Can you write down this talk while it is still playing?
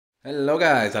Hello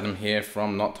guys, Adam here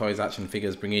from Not Toys Action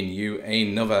Figures, bringing you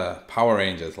another Power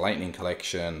Rangers Lightning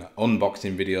Collection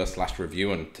unboxing video slash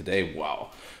review. And today, wow,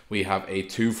 we have a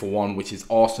 2-for-1, which is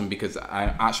awesome because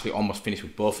I actually almost finished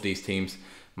with both of these teams,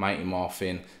 Mighty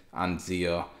Morphin and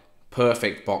Zeo.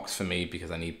 Perfect box for me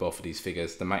because I need both of these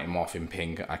figures. The Mighty Morphin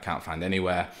Pink I can't find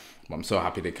anywhere, but I'm so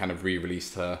happy they kind of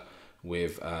re-released her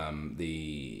with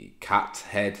the cat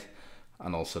head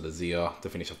and also the Zeo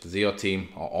to finish off the Zeo team,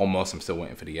 or almost. I'm still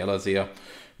waiting for the yellow Zeo.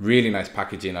 Really nice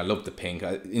packaging. I love the pink.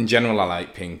 In general, I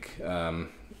like pink.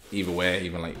 Either way,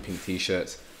 even like pink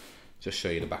t-shirts. Just show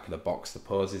you the back of the box. The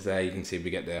poses there. You can see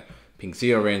we get the pink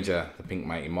Zeo Ranger, the pink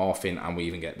Mighty Morphin, and we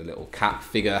even get the little cat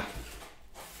figure.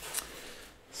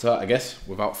 So I guess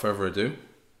without further ado,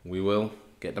 we will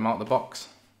get them out of the box.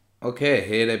 Okay,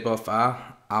 here they both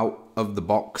are out of the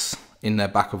box. In their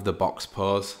back of the box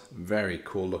pose. Very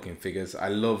cool looking figures. I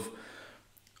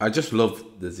just love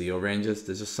the Zeo Rangers.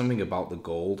 There's just something about the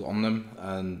gold on them,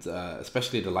 and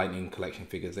especially the Lightning Collection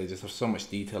figures. They just have so much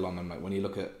detail on them. Like when you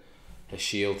look at her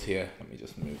shield here, let me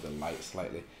just move the light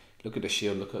slightly. Look at the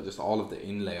shield, look at just all of the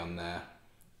inlay on there.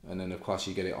 And then of course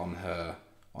you get it on her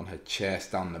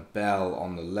chest, down the belt,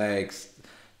 on the legs.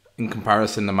 In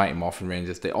comparison, the Mighty Morphin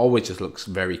Rangers, they always just looks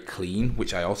very clean,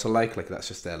 which I also like. Like that's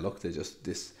just their look. They're just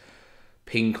this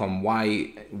pink on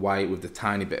white with the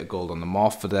tiny bit of gold on the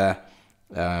morpher there.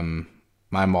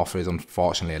 My morpher is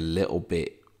unfortunately a little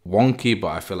bit wonky, but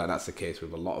I feel like that's the case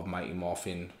with a lot of Mighty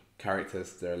Morphin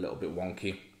characters. They're a little bit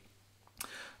wonky.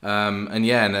 And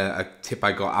yeah, and a tip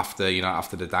I got after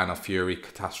the Dino Fury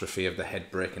catastrophe of the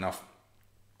head breaking off,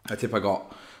 a tip I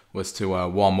got was to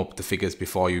warm up the figures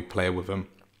before you play with them.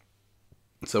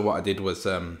 So what I did was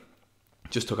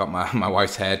just took out my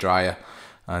wife's hairdryer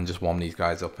and just warm these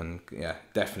guys up, and yeah,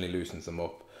 definitely loosens them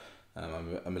up.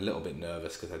 I'm a little bit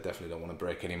nervous because I definitely don't want to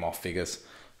break any more figures,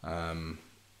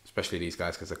 especially these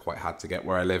guys because they're quite hard to get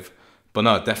where I live. But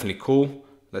no, definitely cool.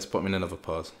 Let's put them in another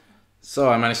pose. So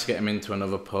I managed to get him into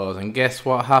another pose, and guess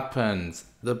what happened?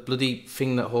 The bloody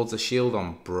thing that holds the shield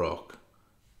on broke.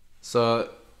 So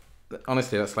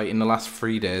honestly, that's like in the last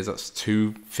 3 days, that's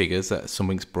 2 figures that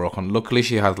something's broken. Luckily,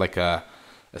 she has like a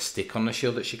stick on the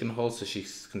shield that she can hold, so she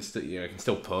can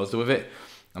still pose with it.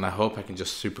 And I hope I can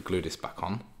just super glue this back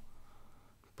on.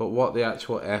 But what the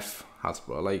actual F,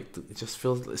 Hasbro, like, it just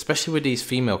feels, especially with these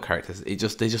female characters, they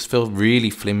just feel really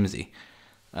flimsy,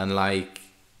 and like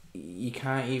you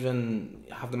can't even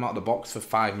have them out of the box for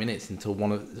 5 minutes until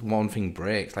one thing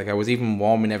breaks. Like I was even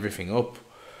warming everything up,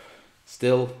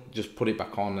 still just put it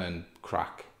back on and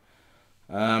crack.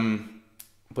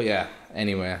 But yeah,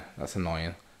 anyway, that's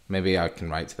annoying. Maybe I can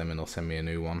write to them and they'll send me a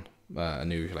new one, a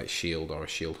new like shield or a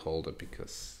shield holder,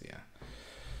 because yeah.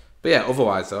 But yeah,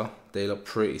 otherwise though, they look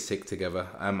pretty sick together.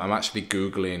 I'm actually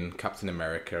Googling Captain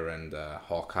America and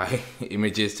Hawkeye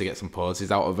images to get some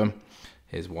poses out of them.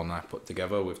 Here's one I put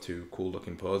together with 2 cool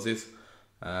looking poses.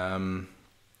 Yeah,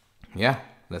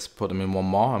 let's put them in one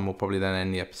more and we'll probably then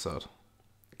end the episode.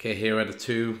 Okay, here are the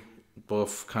 2,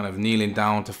 both kind of kneeling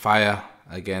down to fire.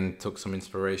 Again, took some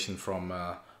inspiration from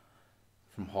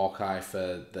Hawkeye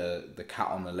for the cat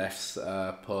on the left's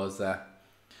pose there.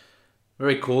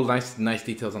 Very cool, nice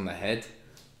details on the head.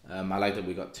 I like that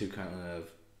we got 2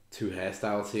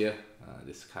 hairstyles here.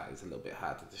 This cat is a little bit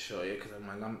harder to show you because of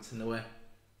my lamps in the way.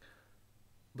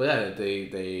 But yeah,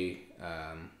 they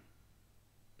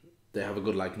have a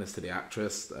good likeness to the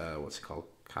actress. What's it called?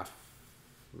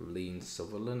 Catherine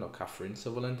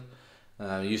Sutherland.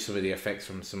 Used some of the effects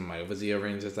from some of my other Zeo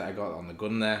Rangers that I got on the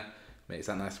gun there. Makes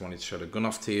that nice. I wanted to show the gun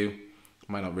off to you.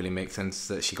 Might not really make sense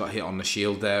that she got hit on the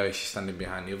shield there if she's standing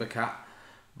behind the other cat.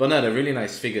 But no, they're really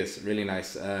nice figures. Really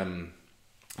nice. Like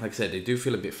I said, they do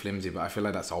feel a bit flimsy, but I feel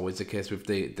like that's always the case with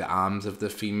the arms of the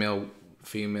female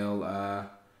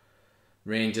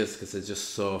Rangers, because they're just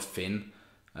so thin.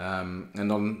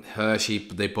 And on her,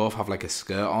 they both have like a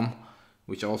skirt on,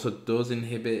 which also does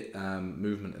inhibit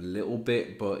movement a little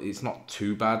bit, but it's not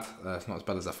too bad. It's not as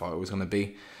bad as I thought it was going to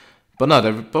be. But no,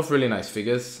 they're both really nice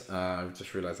figures. I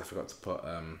just realised I forgot to put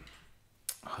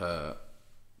her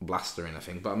blaster in, I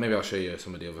think. But maybe I'll show you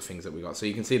some of the other things that we got. So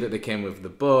you can see that they came with the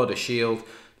bow, the shield.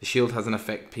 The shield has an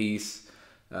effect piece.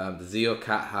 The Zeo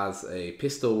cat has a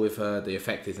pistol with her. The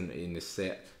effect isn't in this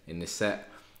set.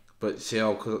 But she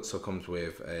also comes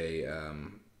with a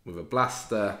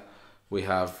blaster. We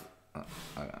have,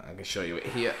 I can show you it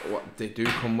here, what they do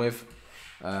come with.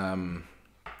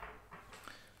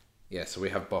 Yeah, so we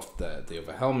have both the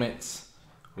other helmets.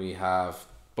 We have,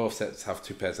 both sets have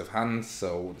 2 pairs of hands.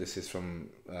 So this is from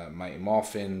Mighty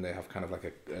Morphin. They have kind of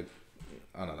like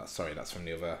oh no, that's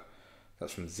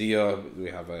from Zeo. We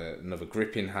have another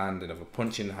gripping hand, another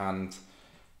punching hand.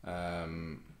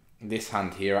 This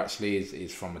hand here actually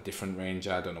is from a different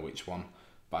Ranger. I don't know which one,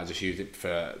 but I just use it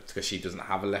because she doesn't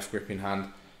have a left gripping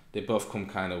hand. They both come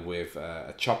kind of with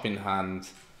a chopping hand.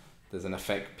 There's an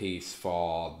effect piece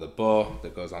for the bow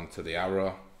that goes onto the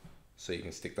arrow, so you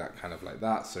can stick that kind of like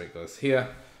that. So it goes here.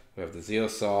 We have the Zeo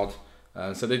sword.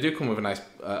 So they do come with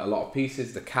a lot of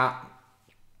pieces. The cat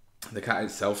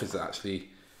itself is actually,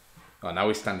 oh, now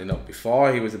he's standing up.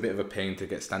 Before he was a bit of a pain to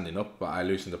get standing up, but I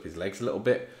loosened up his legs a little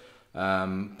bit.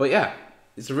 But yeah,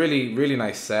 it's a really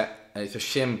nice set. It's a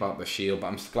shame about the shield, but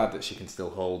I'm just glad that she can still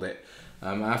hold it.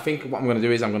 I think what I'm going to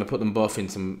do is I'm going to put them both in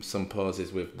some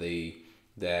poses with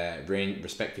their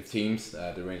respective teams,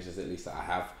 the Rangers at least that I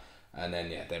have, and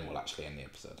then yeah, then we'll actually end the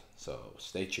episode. So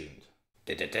stay tuned.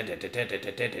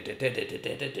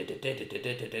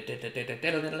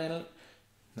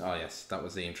 Oh yes, that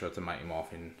was the intro to Mighty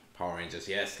Morphin Power Rangers.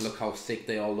 Yes, look how sick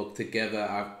they all look together.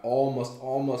 I've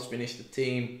almost finished the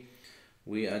team.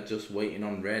 We are just waiting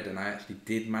on red, and I actually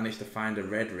did manage to find a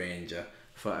red Ranger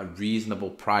for a reasonable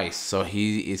price. So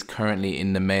he is currently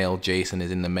in the mail. Jason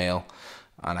is in the mail,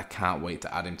 and I can't wait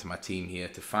to add him to my team here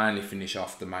to finally finish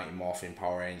off the Mighty Morphin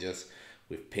Power Rangers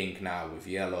with pink now, with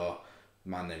yellow.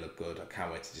 Man, they look good. I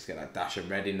can't wait to just get that dash of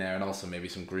red in there, and also maybe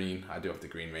some green. I do have the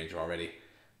Green Ranger already.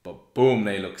 But boom,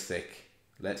 they look sick.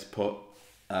 Let's put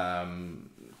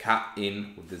Cat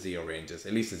in with the Zeo Rangers.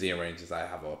 At least the Zeo Rangers I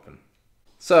have open.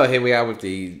 So here we are with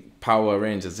the Power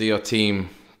Ranger Zeo team.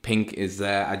 Pink is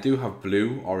there. I do have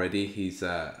blue already. He's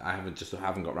I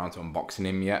haven't got around to unboxing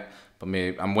him yet. But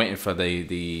I'm waiting for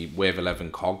the Wave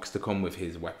 11 cogs to come with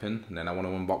his weapon, and then I want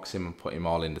to unbox him and put him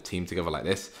all in the team together like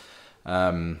this.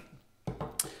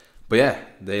 But yeah,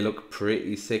 they look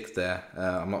pretty sick there.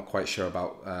 I'm not quite sure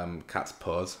about Cat's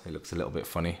pose. It looks a little bit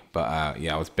funny. But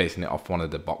yeah, I was basing it off one of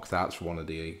the box arts for one of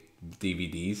the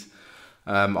DVDs.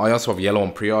 I also have yellow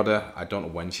on pre-order. I don't know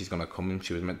when she's going to come in.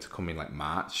 She was meant to come in like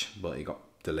March, but it got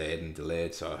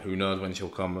delayed. So who knows when she'll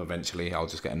come eventually. I'll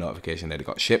just get a notification that it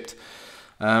got shipped.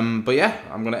 But yeah,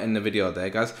 I'm going to end the video there,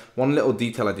 guys. One little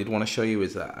detail I did want to show you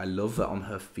is that I love that on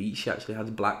her feet she actually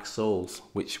has black soles,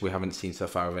 which we haven't seen so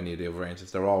far with any of the other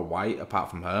Rangers. They're all white apart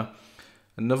from her.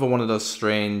 Another one of those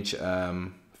strange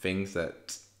things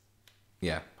that,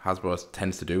 yeah, Hasbro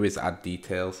tends to do is add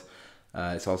details.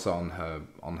 It's also on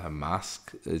her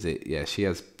mask. Is it? Yeah, she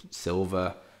has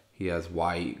silver. He has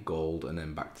white, gold, and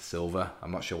then back to silver.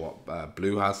 I'm not sure what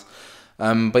blue has.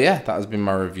 But yeah, that has been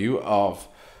my review of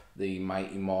the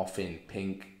Mighty Morphin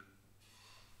Pink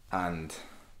and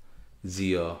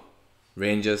Zeo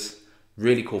Rangers.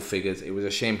 Really cool figures. It was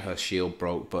a shame her shield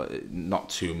broke, but not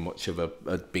too much of a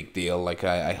big deal. Like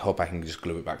I hope I can just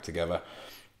glue it back together.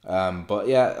 But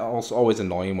yeah, also always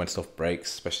annoying when stuff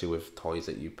breaks, especially with toys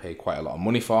that you pay quite a lot of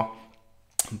money for.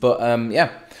 But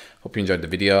yeah, hope you enjoyed the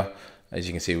video. As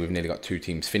you can see, we've nearly got 2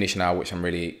 teams finished now, which I'm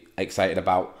really excited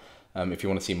about. If you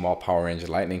want to see more Power Ranger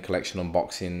Lightning Collection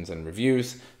unboxings and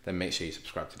reviews, then make sure you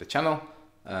subscribe to the channel.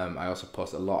 I also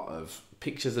post a lot of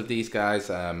pictures of these guys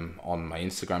on my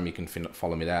Instagram. You can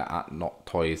follow me there at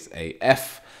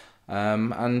NotToysAF.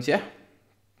 And yeah,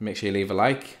 make sure you leave a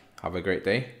like. Have a great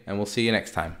day, and we'll see you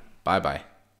next time. Bye-bye.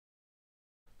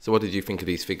 So what did you think of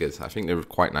these figures? I think they were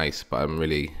quite nice, but I'm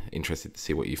really interested to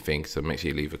see what you think. So make sure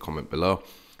you leave a comment below.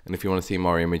 And if you want to see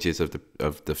more images of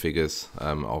the figures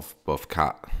of both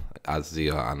Cat as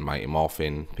Zeo and Mighty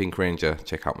Morphin Pink Ranger,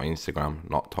 check out my Instagram,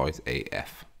 NotToysAF.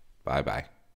 Bye bye.